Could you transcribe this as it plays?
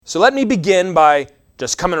So let me begin by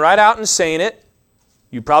just coming right out and saying it.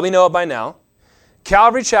 You probably know it by now.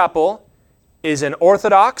 Calvary Chapel is an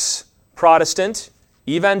Orthodox, Protestant,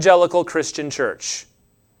 evangelical Christian church.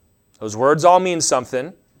 Those words all mean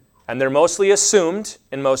something, and they're mostly assumed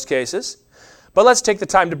in most cases. But let's take the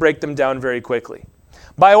time to break them down very quickly.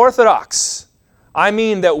 By Orthodox, I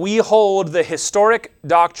mean that we hold the historic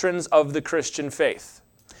doctrines of the Christian faith.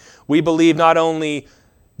 We believe not only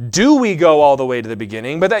do we go all the way to the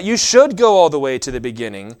beginning, but that you should go all the way to the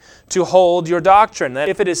beginning to hold your doctrine. That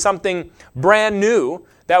if it is something brand new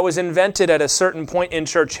that was invented at a certain point in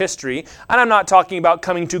church history, and I'm not talking about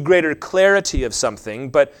coming to greater clarity of something,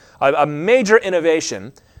 but a major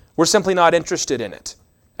innovation, we're simply not interested in it.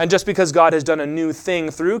 And just because God has done a new thing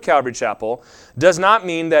through Calvary Chapel does not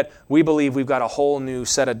mean that we believe we've got a whole new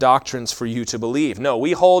set of doctrines for you to believe. No,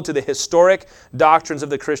 we hold to the historic doctrines of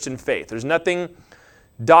the Christian faith. There's nothing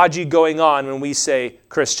dodgy going on when we say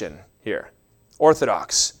Christian here.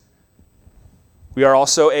 Orthodox. We are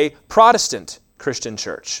also a Protestant Christian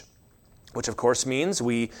church, which of course means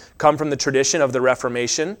we come from the tradition of the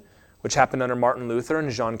Reformation, which happened under Martin Luther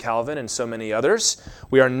and John Calvin and so many others.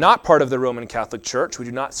 We are not part of the Roman Catholic Church. We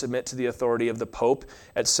do not submit to the authority of the Pope,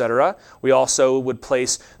 etc. We also would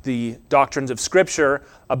place the doctrines of Scripture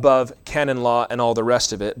above canon law and all the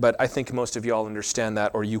rest of it, but I think most of you all understand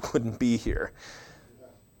that or you wouldn't be here.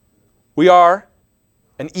 We are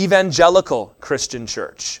an evangelical Christian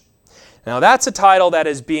church. Now that's a title that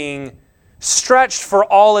is being stretched for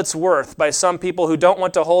all it's worth by some people who don't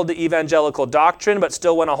want to hold the evangelical doctrine but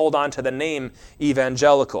still want to hold on to the name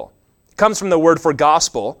evangelical. It comes from the word for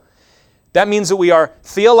gospel. That means that we are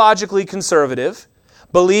theologically conservative,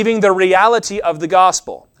 believing the reality of the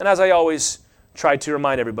gospel. And as I always try to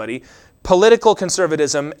remind everybody, political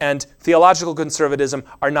conservatism and theological conservatism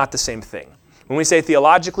are not the same thing. When we say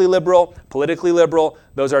theologically liberal, politically liberal,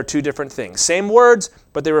 those are two different things. Same words,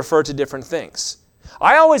 but they refer to different things.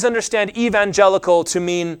 I always understand evangelical to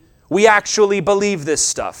mean we actually believe this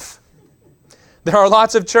stuff. There are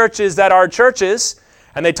lots of churches that are churches,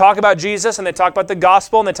 and they talk about Jesus, and they talk about the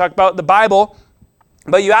gospel, and they talk about the Bible,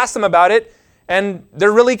 but you ask them about it, and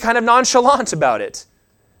they're really kind of nonchalant about it.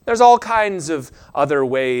 There's all kinds of other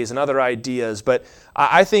ways and other ideas, but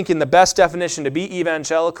I think in the best definition to be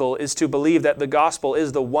evangelical is to believe that the gospel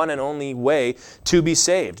is the one and only way to be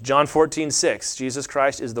saved. John 14:6, Jesus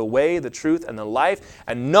Christ is the way, the truth, and the life,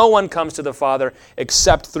 and no one comes to the Father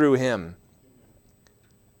except through Him.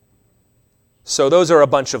 So those are a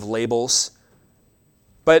bunch of labels.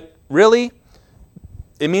 But really,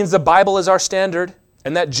 it means the Bible is our standard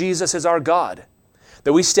and that Jesus is our God.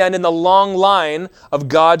 That we stand in the long line of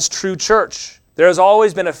God's true church. There has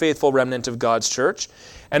always been a faithful remnant of God's church,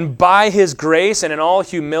 and by His grace and in all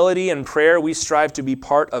humility and prayer, we strive to be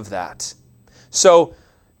part of that. So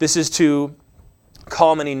this is to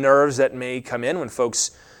calm any nerves that may come in when folks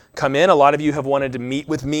come in. A lot of you have wanted to meet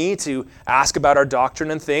with me to ask about our doctrine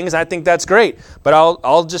and things. I think that's great, but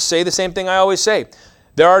I'll just say the same thing I always say.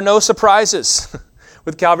 There are no surprises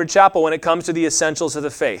with Calvary Chapel when it comes to the essentials of the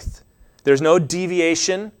faith. There's no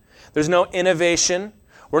deviation. There's no innovation.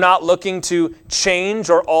 We're not looking to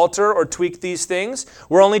change or alter or tweak these things.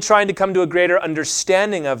 We're only trying to come to a greater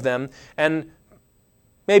understanding of them and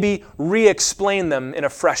maybe re-explain them in a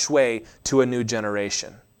fresh way to a new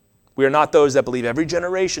generation. We are not those that believe every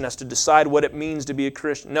generation has to decide what it means to be a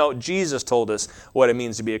Christian. No, Jesus told us what it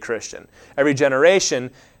means to be a Christian. Every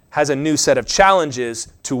generation has a new set of challenges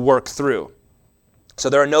to work through. So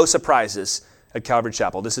there are no surprises at Calvary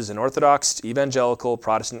Chapel. This is an Orthodox, evangelical,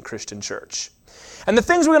 Protestant Christian church. And the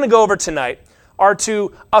things we're going to go over tonight are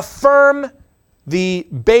to affirm the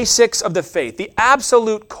basics of the faith, the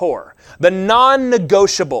absolute core, the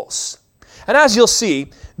non-negotiables. And as you'll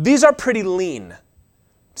see, these are pretty lean.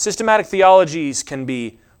 Systematic theologies can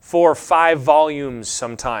be 4 or 5 volumes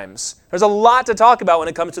sometimes. There's a lot to talk about when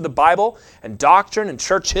it comes to the Bible and doctrine and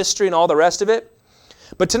church history and all the rest of it.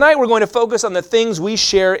 But tonight we're going to focus on the things we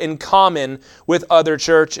share in common with other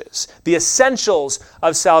churches, the essentials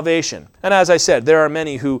of salvation. And as I said, there are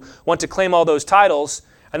many who want to claim all those titles,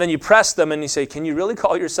 and then you press them and you say, can you really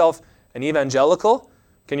call yourself an evangelical?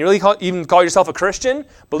 Can you really even call yourself a Christian,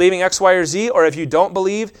 believing X, Y, or Z? Or if you don't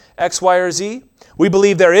believe X, Y, or Z? We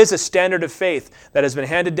believe there is a standard of faith that has been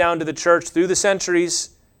handed down to the church through the centuries,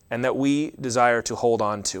 and that we desire to hold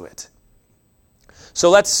on to it. So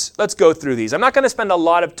let's go through these. I'm not going to spend a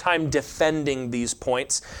lot of time defending these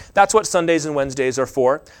points. That's what Sundays and Wednesdays are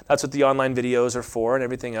for. That's what the online videos are for and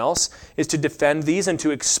everything else, is to defend these and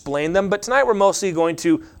to explain them. But tonight we're mostly going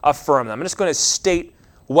to affirm them. I'm just going to state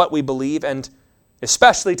what we believe, and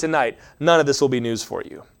especially tonight, none of this will be news for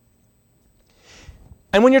you.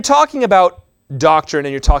 And when you're talking about doctrine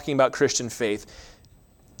and you're talking about Christian faith,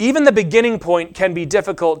 even the beginning point can be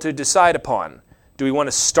difficult to decide upon. Do we want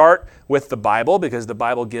to start with the Bible because the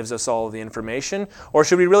Bible gives us all of the information? Or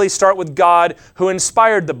should we really start with God who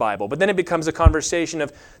inspired the Bible? But then it becomes a conversation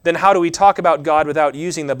of, then how do we talk about God without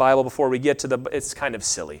using the Bible before we get to the... It's kind of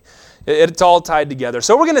silly. It's all tied together.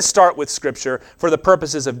 So we're going to start with Scripture for the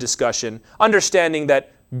purposes of discussion, understanding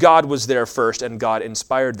that God was there first and God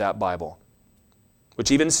inspired that Bible.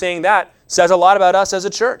 Which even saying that says a lot about us as a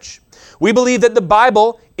church. We believe that the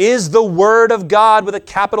Bible is the Word of God with a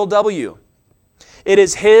capital W. It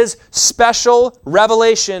is His special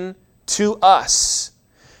revelation to us.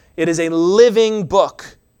 It is a living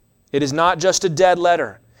book. It is not just a dead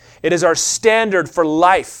letter. It is our standard for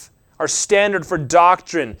life, our standard for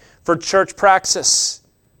doctrine, for church praxis.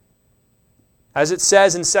 As it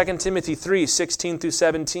says in 2 Timothy 3, 16 through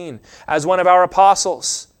 17, as one of our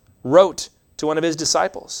apostles wrote to one of his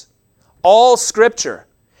disciples, all Scripture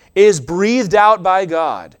is breathed out by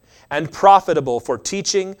God and profitable for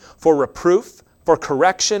teaching, for reproof, for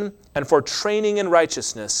correction, and for training in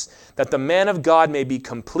righteousness, that the man of God may be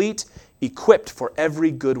complete, equipped for every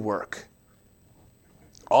good work.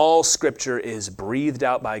 All Scripture is breathed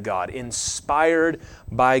out by God, inspired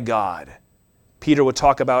by God. Peter would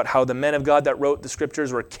talk about how the men of God that wrote the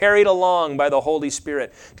Scriptures were carried along by the Holy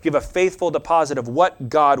Spirit to give a faithful deposit of what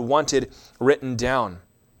God wanted written down.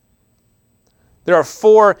 There are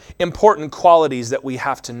 4 important qualities that we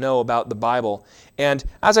have to know about the Bible. And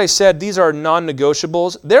as I said, these are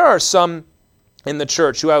non-negotiables. There are some in the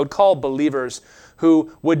church who I would call believers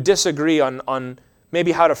who would disagree on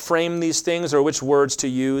maybe how to frame these things or which words to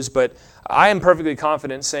use. But I am perfectly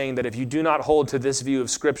confident saying that if you do not hold to this view of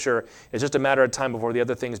Scripture, it's just a matter of time before the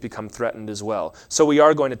other things become threatened as well. So we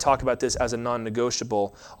are going to talk about this as a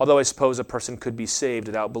non-negotiable, although I suppose a person could be saved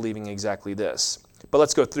without believing exactly this. But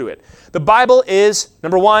let's go through it. The Bible is,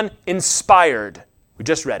 number 1, inspired. We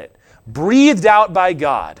just read it. Breathed out by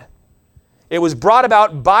God. It was brought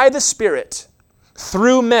about by the Spirit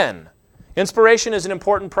through men. Inspiration is an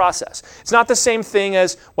important process. It's not the same thing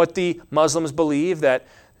as what the Muslims believe, that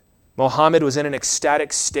Muhammad was in an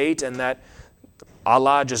ecstatic state and that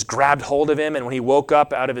Allah just grabbed hold of him, and when he woke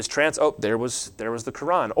up out of his trance, there was the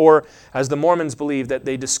Quran. Or as the Mormons believe, that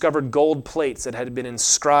they discovered gold plates that had been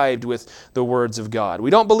inscribed with the words of God.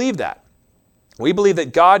 We don't believe that. We believe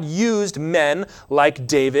that God used men like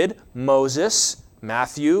David, Moses,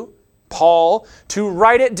 Matthew, Paul to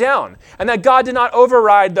write it down, and that God did not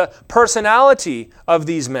override the personality of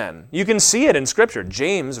these men. You can see it in Scripture.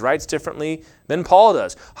 James writes differently than Paul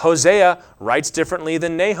does. Hosea writes differently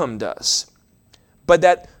than Nahum does. But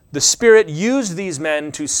that the Spirit used these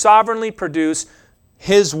men to sovereignly produce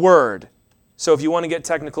His Word. So if you want to get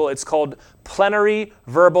technical, it's called plenary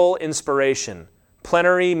verbal inspiration.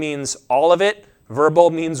 Plenary means all of it. Verbal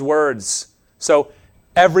means words. So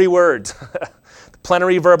every word.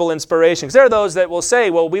 Plenary verbal inspiration. Because there are those that will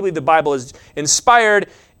say, well, we believe the Bible is inspired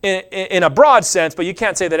in a broad sense, but you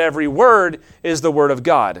can't say that every word is the Word of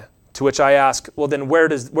God. To which I ask, well, then where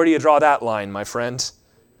do you draw that line, my friend?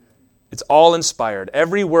 It's all inspired.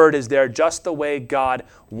 Every word is there just the way God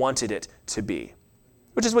wanted it to be.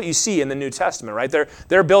 Which is what you see in the New Testament, right?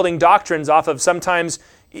 They're building doctrines off of sometimes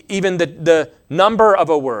even the number of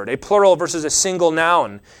a word. A plural versus a single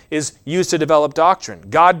noun is used to develop doctrine.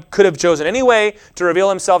 God could have chosen any way to reveal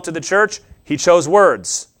Himself to the church. He chose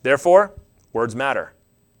words. Therefore, words matter.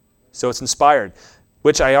 So it's inspired.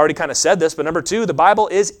 Which I already kind of said this, but number 2, the Bible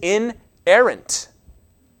is inerrant.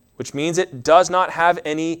 Which means it does not have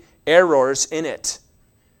any errors in it.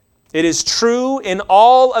 It is true in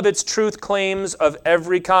all of its truth claims of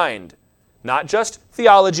every kind. Not just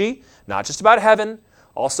theology, not just about heaven,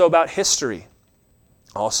 also about history.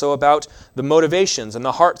 Also about the motivations and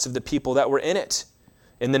the hearts of the people that were in it.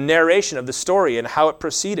 In the narration of the story and how it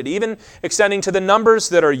proceeded, even extending to the numbers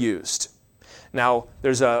that are used. Now,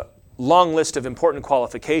 there's a long list of important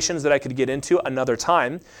qualifications that I could get into another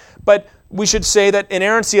time, but we should say that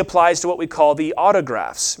inerrancy applies to what we call the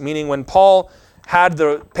autographs, meaning when Paul had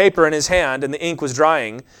the paper in his hand and the ink was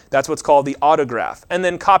drying, that's what's called the autograph. And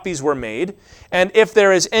then copies were made, and if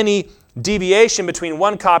there is any deviation between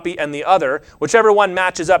one copy and the other, whichever one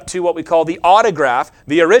matches up to what we call the autograph,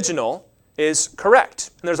 the original, is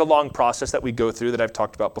correct. And there's a long process that we go through that I've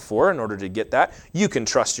talked about before in order to get that. You can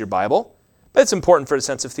trust your Bible, but it's important for a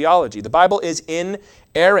sense of theology. The Bible is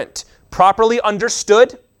inerrant, properly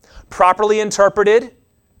understood, properly interpreted.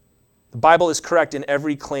 The Bible is correct in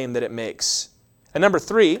every claim that it makes. And number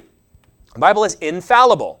 3, the Bible is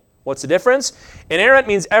infallible. What's the difference? Inerrant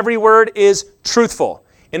means every word is truthful.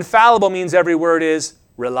 Infallible means every word is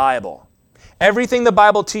reliable. Everything the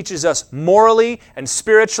Bible teaches us morally and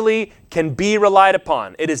spiritually can be relied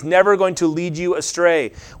upon. It is never going to lead you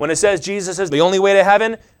astray. When it says Jesus is the only way to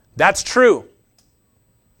heaven, that's true.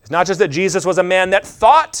 It's not just that Jesus was a man that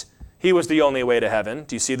thought he was the only way to heaven.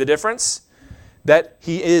 Do you see the difference? That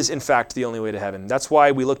he is, in fact, the only way to heaven. That's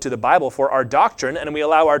why we look to the Bible for our doctrine, and we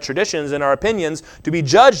allow our traditions and our opinions to be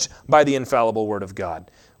judged by the infallible Word of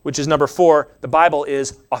God, which is number 4, the Bible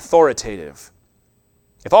is authoritative.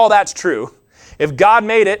 If all that's true, if God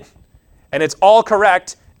made it, and it's all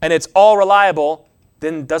correct, and it's all reliable,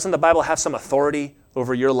 then doesn't the Bible have some authority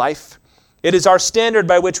over your life? It is our standard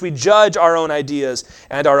by which we judge our own ideas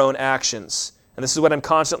and our own actions. And this is what I'm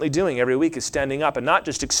constantly doing every week, is standing up and not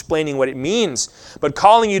just explaining what it means, but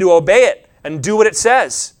calling you to obey it and do what it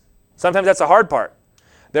says. Sometimes that's the hard part.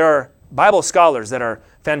 There are Bible scholars that are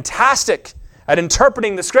fantastic at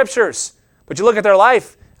interpreting the Scriptures, but you look at their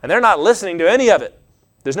life and they're not listening to any of it.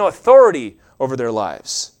 There's no authority over their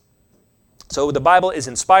lives. So the Bible is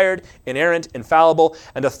inspired, inerrant, infallible,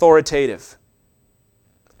 and authoritative.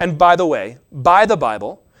 And by the way, by the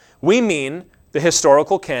Bible, we mean the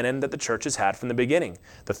historical canon that the church has had from the beginning.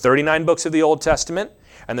 The 39 books of the Old Testament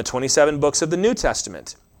and the 27 books of the New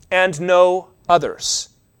Testament, and no others.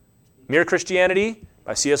 Mere Christianity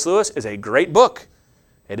by C.S. Lewis is a great book.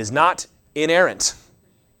 It is not inerrant.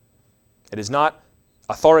 It is not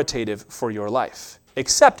authoritative for your life,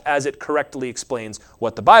 except as it correctly explains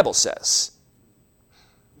what the Bible says.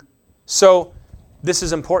 So, this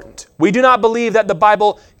is important. We do not believe that the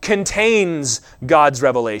Bible contains God's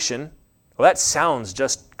revelation. Well, that sounds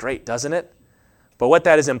just great, doesn't it? But what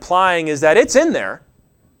that is implying is that it's in there,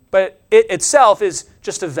 but it itself is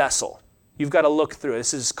just a vessel. You've got to look through it.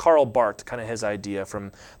 This is Karl Barth, kind of his idea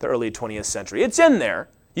from the early 20th century. It's in there.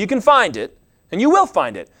 You can find it, and you will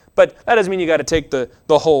find it. But that doesn't mean you got to take the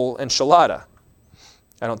whole enchilada.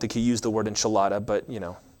 I don't think he used the word enchilada, but,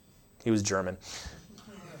 he was German.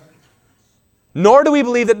 Nor do we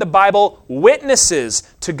believe that the Bible witnesses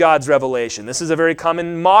to God's revelation. This is a very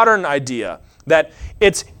common modern idea, that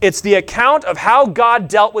it's the account of how God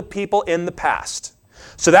dealt with people in the past.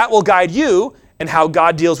 So that will guide you in how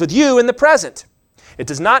God deals with you in the present. It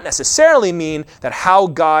does not necessarily mean that how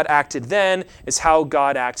God acted then is how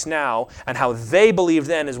God acts now, and how they believed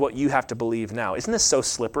then is what you have to believe now. Isn't this so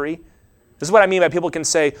slippery? This is what I mean by people can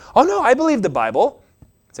say, oh no, I believe the Bible.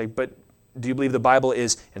 It's like, but do you believe the Bible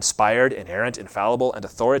is inspired, inerrant, infallible, and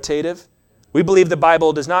authoritative? We believe the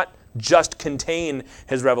Bible does not just contain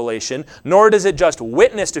His revelation, nor does it just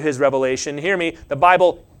witness to His revelation. Hear me, the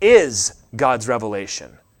Bible is God's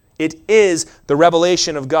revelation. It is the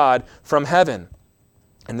revelation of God from heaven,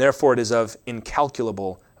 and therefore it is of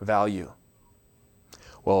incalculable value.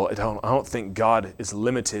 Well, I don't think God is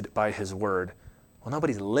limited by His word. Well,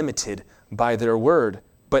 nobody's limited by their word,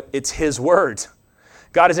 but it's His word.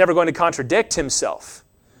 God is never going to contradict Himself.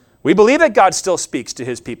 We believe that God still speaks to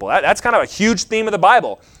His people. That's kind of a huge theme of the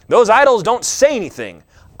Bible. Those idols don't say anything.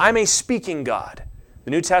 I'm a speaking God.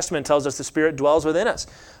 The New Testament tells us the Spirit dwells within us.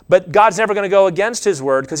 But God's never going to go against His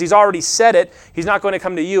word because He's already said it. He's not going to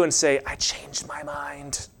come to you and say, I changed my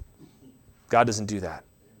mind. God doesn't do that.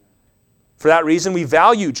 For that reason, we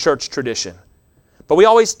value church tradition. But we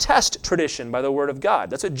always test tradition by the word of God.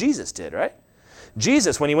 That's what Jesus did, right?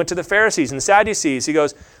 Jesus, when He went to the Pharisees and the Sadducees, He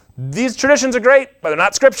goes, these traditions are great, but they're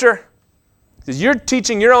not Scripture. Because you're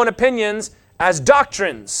teaching your own opinions as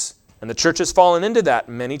doctrines. And the church has fallen into that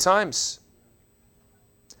many times.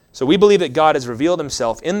 So we believe that God has revealed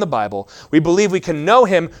Himself in the Bible. We believe we can know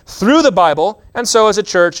Him through the Bible. And so as a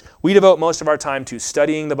church, we devote most of our time to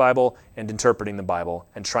studying the Bible and interpreting the Bible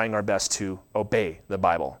and trying our best to obey the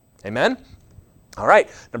Bible. Amen? All right,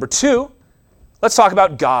 number 2, let's talk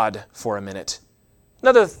about God for a minute.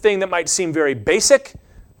 Another thing that might seem very basic,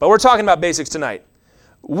 but we're talking about basics tonight.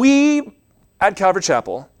 We at Calvary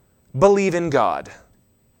Chapel believe in God.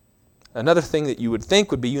 Another thing that you would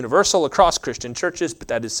think would be universal across Christian churches, but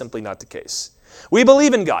that is simply not the case. We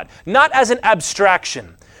believe in God, not as an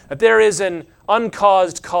abstraction, that there is an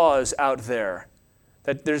uncaused cause out there,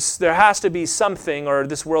 that there has to be something or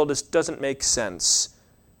this world just doesn't make sense.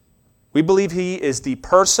 We believe He is the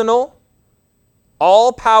personal,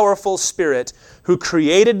 all-powerful Spirit who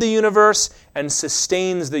created the universe and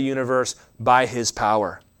sustains the universe by His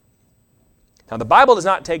power. Now, the Bible does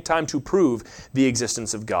not take time to prove the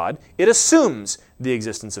existence of God. It assumes the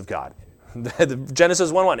existence of God.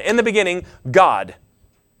 Genesis 1:1, in the beginning, God.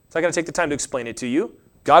 It's not going to take the time to explain it to you.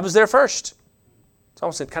 God was there first. It's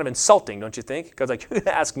almost kind of insulting, don't you think? God's like, you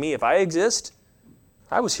ask me if I exist?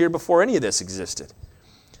 I was here before any of this existed.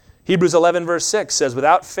 Hebrews 11 verse 6 says,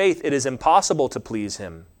 without faith it is impossible to please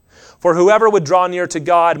Him. For whoever would draw near to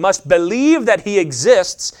God must believe that he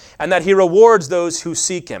exists and that he rewards those who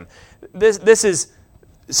seek him. This is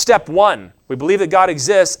step one. We believe that God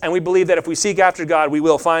exists, and we believe that if we seek after God, we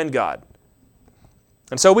will find God.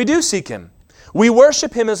 And so we do seek him. We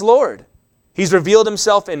worship him as Lord. He's revealed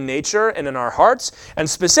himself in nature and in our hearts, and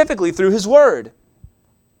specifically through his word.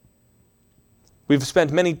 We've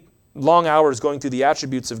spent many long hours going through the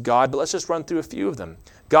attributes of God, but let's just run through a few of them.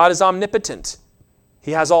 God is omnipotent.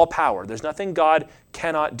 He has all power. There's nothing God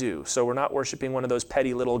cannot do. So we're not worshiping one of those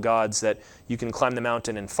petty little gods that you can climb the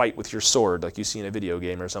mountain and fight with your sword like you see in a video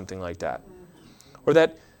game or something like that. Or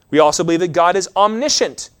that we also believe that God is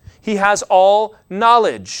omniscient. He has all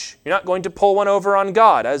knowledge. You're not going to pull one over on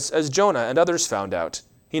God, as Jonah and others found out.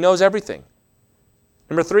 He knows everything.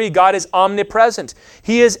 Number 3, God is omnipresent.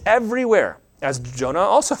 He is everywhere, as Jonah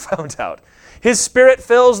also found out. His Spirit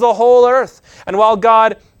fills the whole earth. And while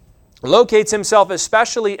God locates himself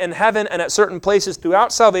especially in heaven and at certain places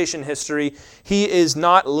throughout salvation history, he is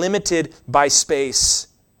not limited by space.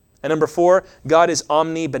 And number 4, God is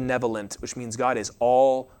omnibenevolent, which means God is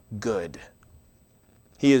all good.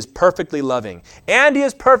 He is perfectly loving, and he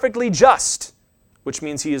is perfectly just, which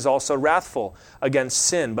means he is also wrathful against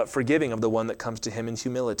sin, but forgiving of the one that comes to him in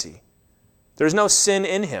humility. There's no sin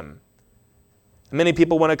in him. Many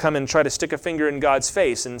people want to come and try to stick a finger in God's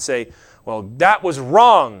face and say, well, that was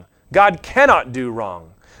wrong. God cannot do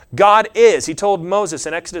wrong. God is. He told Moses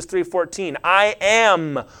in Exodus 3:14, I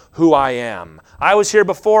am who I am. I was here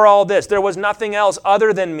before all this. There was nothing else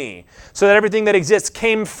other than me. So that everything that exists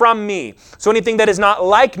came from me. So anything that is not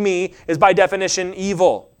like me is by definition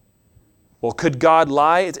evil. Well, could God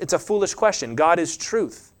lie? It's a foolish question. God is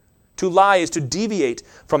truth. To lie is to deviate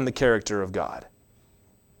from the character of God.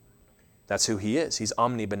 That's who he is. He's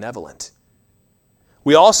omnibenevolent.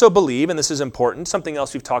 We also believe, and this is important, something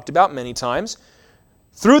else we've talked about many times,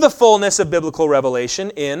 through the fullness of biblical revelation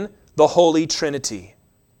in the Holy Trinity.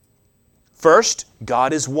 First,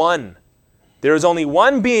 God is one. There is only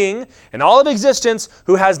one being in all of existence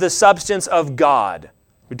who has the substance of God.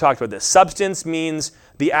 We talked about this. Substance means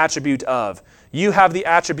the attribute of. You have the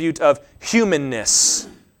attribute of humanness,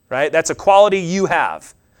 right? That's a quality you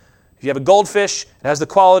have. If you have a goldfish, it has the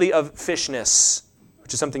quality of fishness,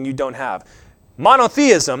 which is something you don't have.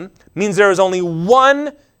 Monotheism means there is only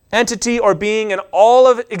one entity or being in all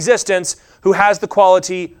of existence who has the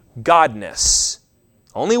quality godness.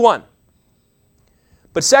 Only one.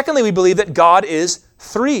 But secondly, we believe that God is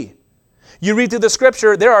three. You read through the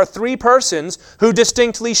scripture, there are 3 persons who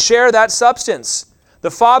distinctly share that substance.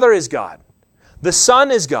 The Father is God, the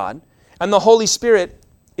Son is God, and the Holy Spirit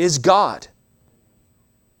is God.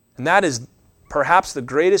 And that is perhaps the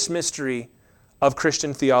greatest mystery of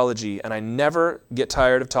Christian theology, and I never get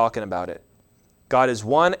tired of talking about it. God is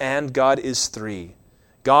one and God is 3.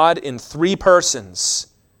 God in 3 persons.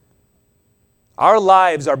 Our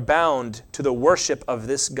lives are bound to the worship of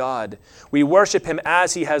this God. We worship him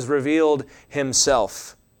as he has revealed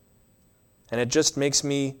himself. And it just makes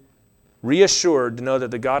me reassured to know that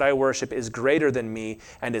the God I worship is greater than me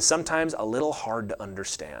and is sometimes a little hard to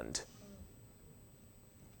understand.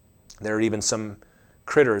 There are even some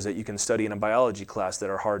critters that you can study in a biology class that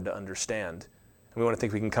are hard to understand. And we want to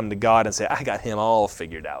think we can come to God and say, I got him all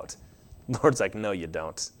figured out. The Lord's like, no, you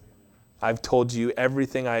don't. I've told you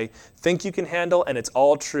everything I think you can handle, and it's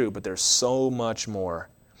all true, but there's so much more.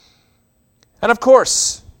 And of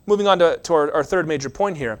course, moving on to our third major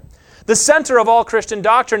point here, the center of all Christian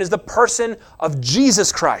doctrine is the person of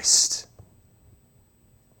Jesus Christ.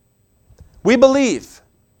 We believe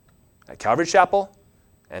at Calvary Chapel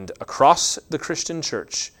and across the Christian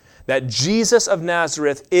church that Jesus of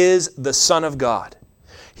Nazareth is the Son of God.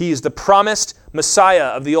 He is the promised Messiah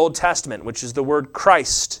of the Old Testament, which is the word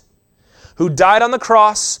Christ, who died on the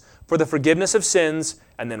cross for the forgiveness of sins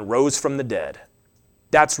and then rose from the dead.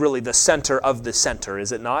 That's really the center of the center,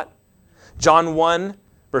 is it not? John 1,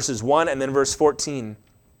 verses 1 and then verse 14.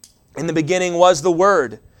 In the beginning was the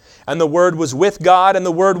Word, and the Word was with God, and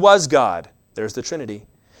the Word was God. There's the Trinity.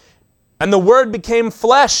 And the Word became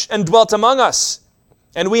flesh and dwelt among us.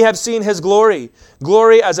 And we have seen his glory,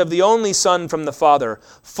 glory as of the only Son from the Father,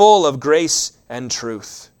 full of grace and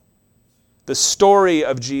truth. The story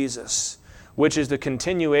of Jesus, which is the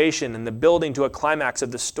continuation and the building to a climax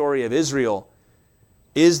of the story of Israel,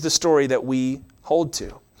 is the story that we hold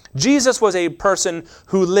to. Jesus was a person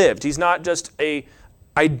who lived. He's not just an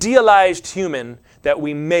idealized human that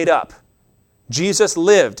we made up. Jesus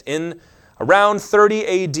lived in around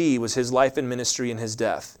 30 AD was his life and ministry and his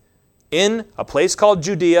death. In a place called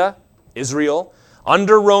Judea, Israel,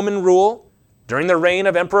 under Roman rule, during the reign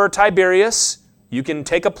of Emperor Tiberius. You can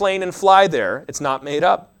take a plane and fly there. It's not made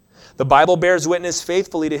up. The Bible bears witness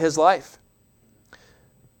faithfully to his life.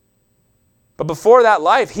 But before that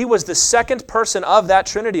life, he was the second person of that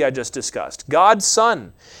Trinity I just discussed, God's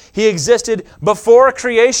Son. He existed before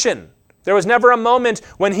creation. There was never a moment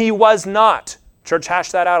when he was not. Church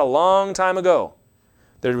hashed that out a long time ago.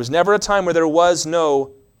 There was never a time where there was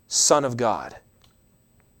no Son of God.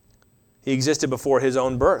 He existed before his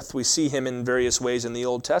own birth. We see him in various ways in the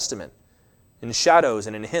Old Testament, in shadows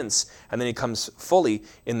and in hints, and then he comes fully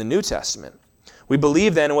in the New Testament. We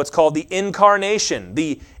believe then in what's called the incarnation,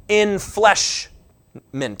 the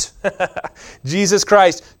in-fleshment. Jesus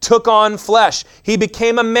Christ took on flesh. He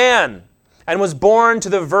became a man and was born to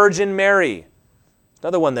the Virgin Mary.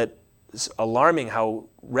 Another one that is alarming how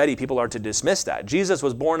ready people are to dismiss that. Jesus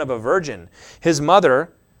was born of a virgin. His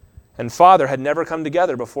mother and father had never come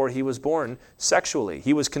together before he was born sexually.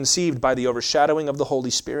 He was conceived by the overshadowing of the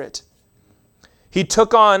Holy Spirit. He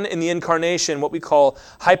took on in the incarnation what we call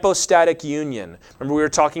hypostatic union. Remember we were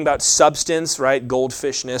talking about substance, right?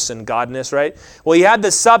 Goldfishness and godness, right? Well, he had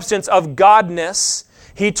the substance of godness.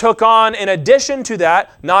 He took on, in addition to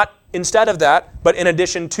that, not instead of that, but in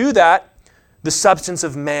addition to that, the substance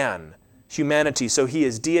of man, humanity. So he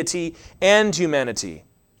is deity and humanity.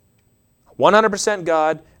 100%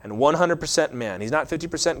 God and 100% man. He's not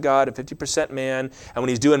 50% God and 50% man. And when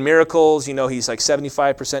he's doing miracles, he's like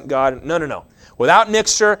 75% God. No. Without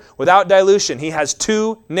mixture, without dilution, he has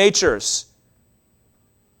two natures,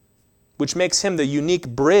 which makes him the unique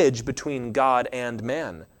bridge between God and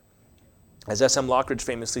man. As S.M. Lockridge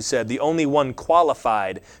famously said, the only one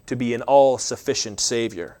qualified to be an all-sufficient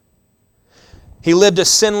Savior. He lived a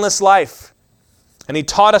sinless life, and he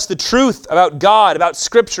taught us the truth about God, about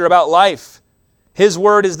Scripture, about life. His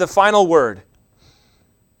word is the final word.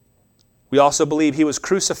 We also believe he was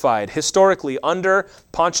crucified historically under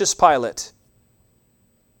Pontius Pilate,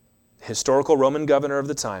 historical Roman governor of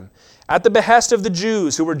the time, at the behest of the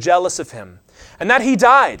Jews who were jealous of him, and that he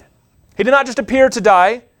died. He did not just appear to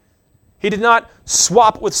die. He did not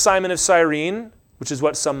swap with Simon of Cyrene, which is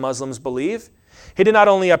what some Muslims believe. He did not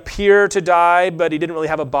only appear to die, but he didn't really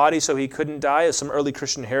have a body, so he couldn't die, as some early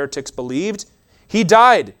Christian heretics believed. He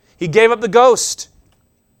died. He gave up the ghost.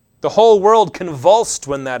 The whole world convulsed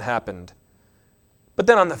when that happened. But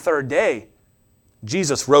then on the third day,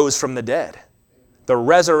 Jesus rose from the dead. The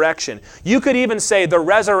resurrection. You could even say the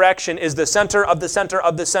resurrection is the center of the center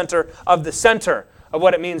of the center of the center of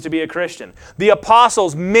what it means to be a Christian. The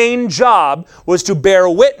apostles' main job was to bear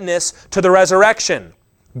witness to the resurrection.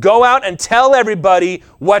 Go out and tell everybody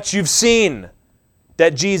what you've seen.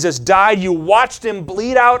 That Jesus died, you watched him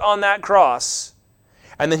bleed out on that cross,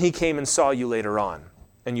 and then he came and saw you later on,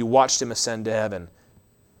 and you watched him ascend to heaven.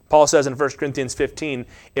 Paul says in 1 Corinthians 15,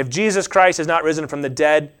 if Jesus Christ is not risen from the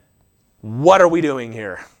dead, what are we doing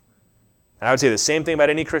here? And I would say the same thing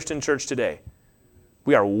about any Christian church today.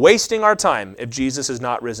 We are wasting our time if Jesus is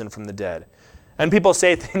not risen from the dead. And people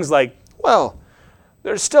say things like, well,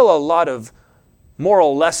 there's still a lot of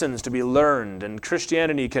moral lessons to be learned, and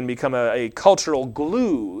Christianity can become a cultural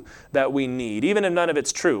glue that we need, even if none of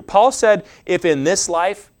it's true. Paul said, if in this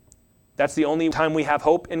life, that's the only time we have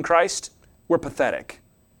hope in Christ, we're pathetic.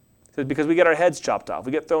 Because we get our heads chopped off.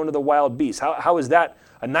 We get thrown to the wild beasts. How is that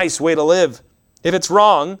a nice way to live? If it's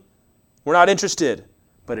wrong, we're not interested.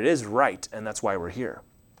 But it is right, and that's why we're here.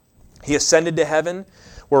 He ascended to heaven,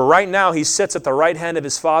 where right now he sits at the right hand of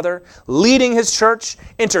his Father, leading his church,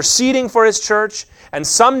 interceding for his church, and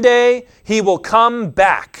someday he will come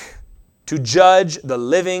back to judge the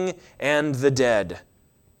living and the dead.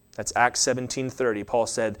 That's Acts 17:30. Paul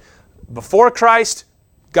said, before Christ,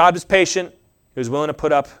 God was patient. He was willing to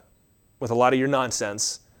put up with a lot of your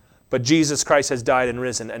nonsense. But Jesus Christ has died and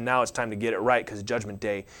risen, and now it's time to get it right because Judgment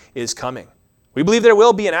Day is coming. We believe there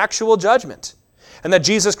will be an actual judgment, and that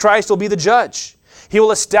Jesus Christ will be the judge. He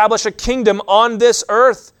will establish a kingdom on this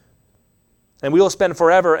earth, and we will spend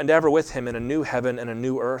forever and ever with him in a new heaven and a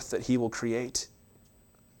new earth that he will create.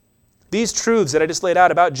 These truths that I just laid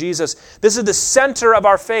out about Jesus, this is the center of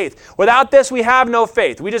our faith. Without this, we have no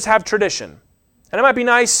faith. We just have tradition. And it might be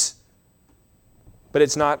nice, but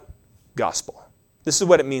it's not gospel. This is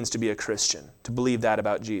what it means to be a Christian, to believe that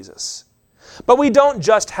about Jesus. But we don't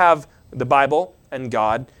just have the Bible and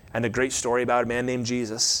God and a great story about a man named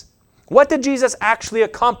Jesus. What did Jesus actually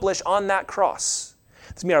accomplish on that cross?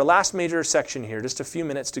 This is going to be our last major section here, just a few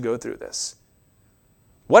minutes to go through this.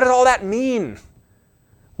 What did all that mean?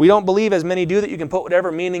 We don't believe, as many do, that you can put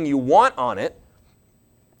whatever meaning you want on it.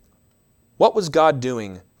 What was God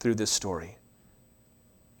doing through this story?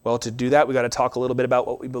 Well, to do that, we've got to talk a little bit about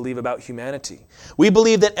what we believe about humanity. We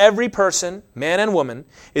believe that every person, man and woman,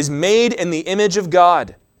 is made in the image of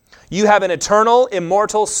God. You have an eternal,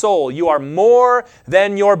 immortal soul. You are more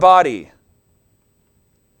than your body.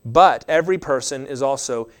 But every person is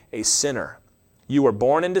also a sinner. You were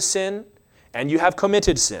born into sin, and you have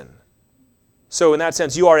committed sin. So in that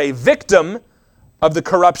sense, you are a victim of the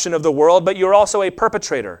corruption of the world, but you're also a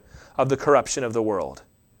perpetrator of the corruption of the world.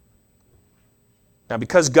 Now,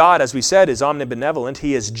 because God, as we said, is omnibenevolent,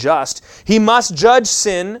 He is just, He must judge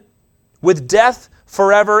sin with death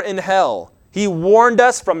forever in hell. He warned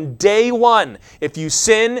us from day one, if you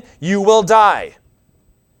sin, you will die.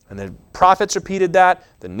 And the prophets repeated that.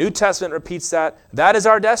 The New Testament repeats that. That is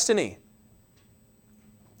our destiny.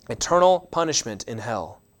 Eternal punishment in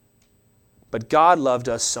hell. But God loved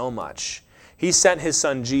us so much. He sent His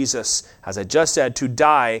Son Jesus, as I just said, to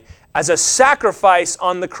die as a sacrifice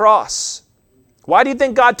on the cross. Why do you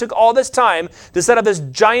think God took all this time to set up this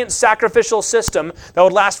giant sacrificial system that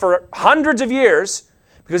would last for hundreds of years?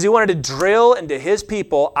 Because He wanted to drill into His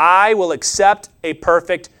people, I will accept a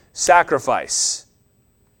perfect sacrifice.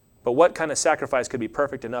 But what kind of sacrifice could be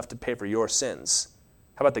perfect enough to pay for your sins?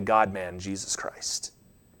 How about the God-man, Jesus Christ?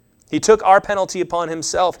 He took our penalty upon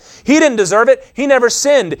Himself. He didn't deserve it. He never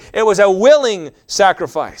sinned. It was a willing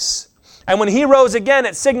sacrifice. And when He rose again,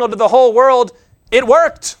 it signaled to the whole world, it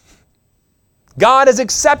worked. God has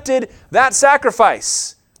accepted that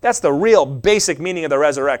sacrifice. That's the real basic meaning of the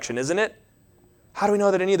resurrection, isn't it? How do we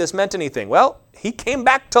know that any of this meant anything? Well, He came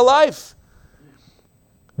back to life.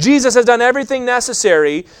 Jesus has done everything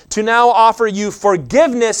necessary to now offer you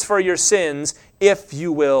forgiveness for your sins if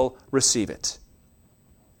you will receive it.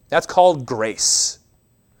 That's called grace.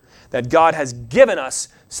 That God has given us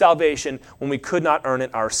salvation when we could not earn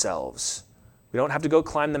it ourselves. We don't have to go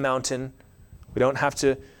climb the mountain. We don't have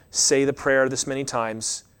to say the prayer this many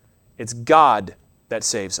times. It's God that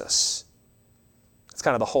saves us. That's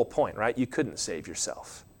kind of the whole point, right? You couldn't save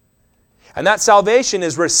yourself. And that salvation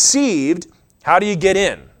is received. How do you get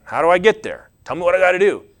in? How do I get there? Tell me what I got to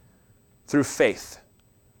do. Through faith.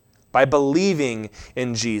 By believing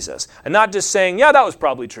in Jesus. And not just saying, yeah, that was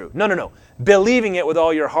probably true. No. Believing it with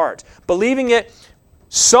all your heart. Believing it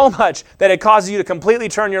so much that it causes you to completely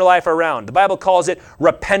turn your life around. The Bible calls it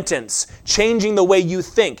repentance. Changing the way you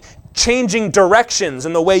think. Changing directions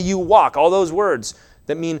in the way you walk. All those words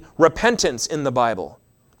that mean repentance in the Bible.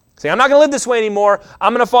 Saying, I'm not going to live this way anymore.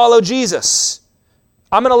 I'm going to follow Jesus.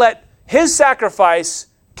 I'm going to let His sacrifice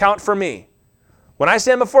count for me. When I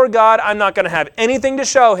stand before God, I'm not going to have anything to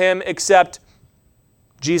show Him except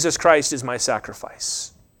Jesus Christ is my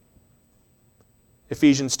sacrifice.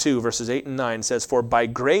 Ephesians 2, verses 8 and 9 says, For by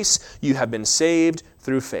grace you have been saved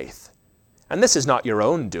through faith. And this is not your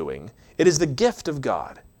own doing. It is the gift of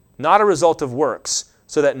God, not a result of works,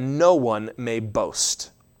 so that no one may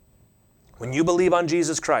boast. When you believe on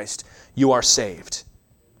Jesus Christ, you are saved.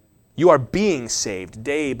 You are being saved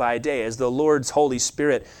day by day as the Lord's Holy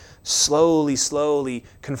Spirit slowly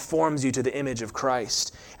conforms you to the image of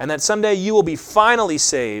Christ. And that someday you will be finally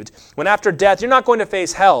saved when after death you're not going to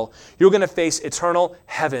face hell. You're going to face eternal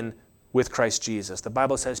heaven with Christ Jesus. The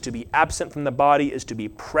Bible says to be absent from the body is to be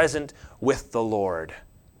present with the Lord.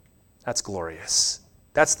 That's glorious.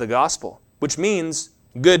 That's the gospel, which means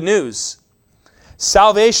good news.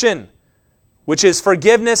 Salvation, which is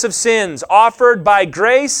forgiveness of sins, offered by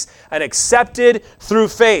grace and accepted through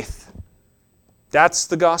faith. That's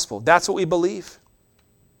the gospel. That's what we believe.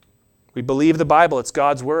 We believe the Bible. It's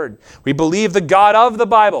God's Word. We believe the God of the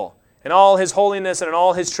Bible in all His holiness and in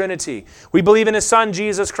all His Trinity. We believe in His Son,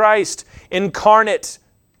 Jesus Christ, incarnate,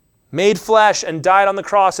 made flesh and died on the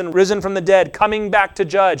cross and risen from the dead, coming back to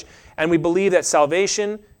judge. And we believe that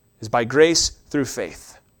salvation is by grace through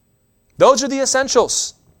faith. Those are the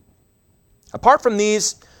essentials. Apart from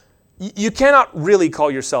these, you cannot really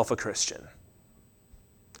call yourself a Christian.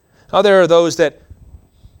 Now, there are those that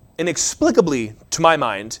inexplicably, to my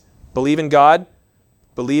mind, believe in God,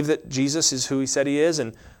 believe that Jesus is who He said He is,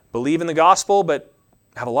 and believe in the gospel, but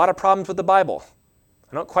have a lot of problems with the Bible.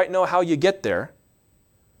 I don't quite know how you get there,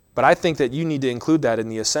 but I think that you need to include that in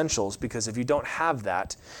the essentials, because if you don't have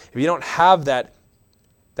that, if you don't have that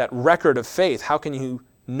record of faith, how can you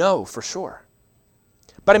know for sure?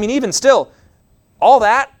 But I mean, even still, all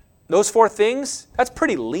that, those four things, that's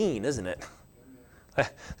pretty lean, isn't it?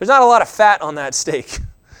 There's not a lot of fat on that steak.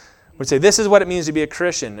 We'd say, this is what it means to be a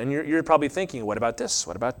Christian. And you're probably thinking, what about this?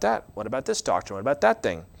 What about that? What about this doctrine? What about that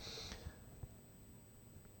thing?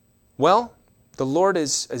 Well, the Lord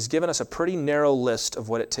has given us a pretty narrow list of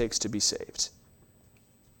what it takes to be saved.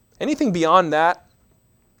 Anything beyond that,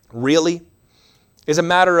 really, is a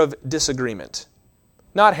matter of disagreement,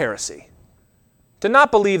 not heresy. To not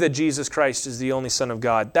believe that Jesus Christ is the only Son of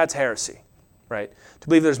God, that's heresy, right? To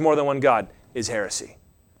believe there's more than one God is heresy.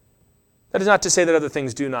 That is not to say that other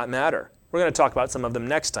things do not matter. We're going to talk about some of them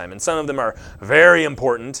next time, and some of them are very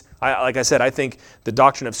important. Like I said, I think the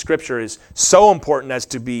doctrine of Scripture is so important as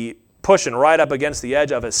to be pushing right up against the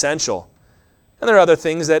edge of essential. And there are other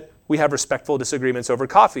things that we have respectful disagreements over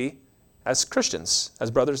coffee as Christians, as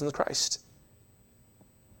brothers in Christ.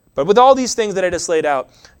 But with all these things that I just laid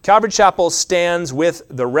out, Calvary Chapel stands with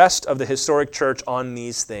the rest of the historic church on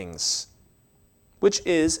these things, which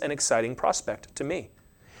is an exciting prospect to me.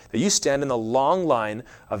 That you stand in the long line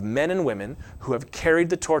of men and women who have carried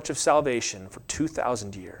the torch of salvation for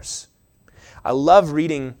 2,000 years. I love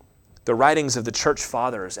reading the writings of the church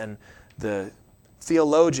fathers and the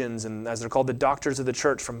theologians, and as they're called, the doctors of the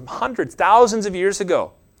church from hundreds, thousands of years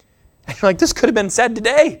ago. And you're like, this could have been said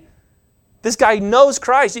today. This guy knows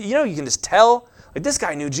Christ. You know, you can just tell. Like, this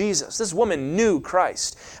guy knew Jesus. This woman knew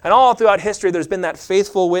Christ. And all throughout history, there's been that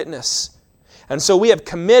faithful witness. And so we have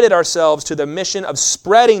committed ourselves to the mission of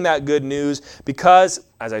spreading that good news because,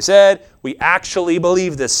 as I said, we actually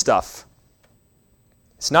believe this stuff.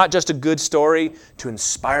 It's not just a good story to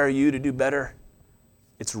inspire you to do better.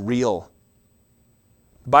 It's real.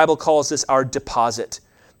 The Bible calls this our deposit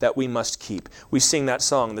that we must keep. We sing that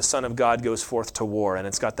song, "The Son of God goes forth to war," and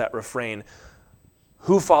it's got that refrain,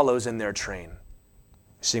 "Who follows in their train?"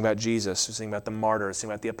 We sing about Jesus. We sing about the martyrs. We sing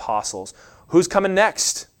about the apostles. Who's coming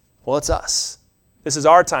next? Well, it's us. This is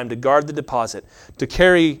our time to guard the deposit, to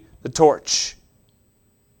carry the torch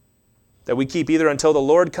that we keep either until the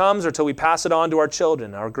Lord comes or until we pass it on to our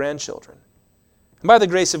children, our grandchildren. And by the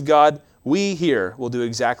grace of God, we here will do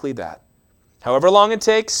exactly that. However long it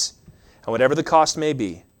takes and whatever the cost may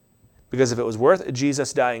be. Because if it was worth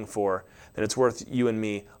Jesus dying for, then it's worth you and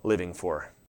me living for.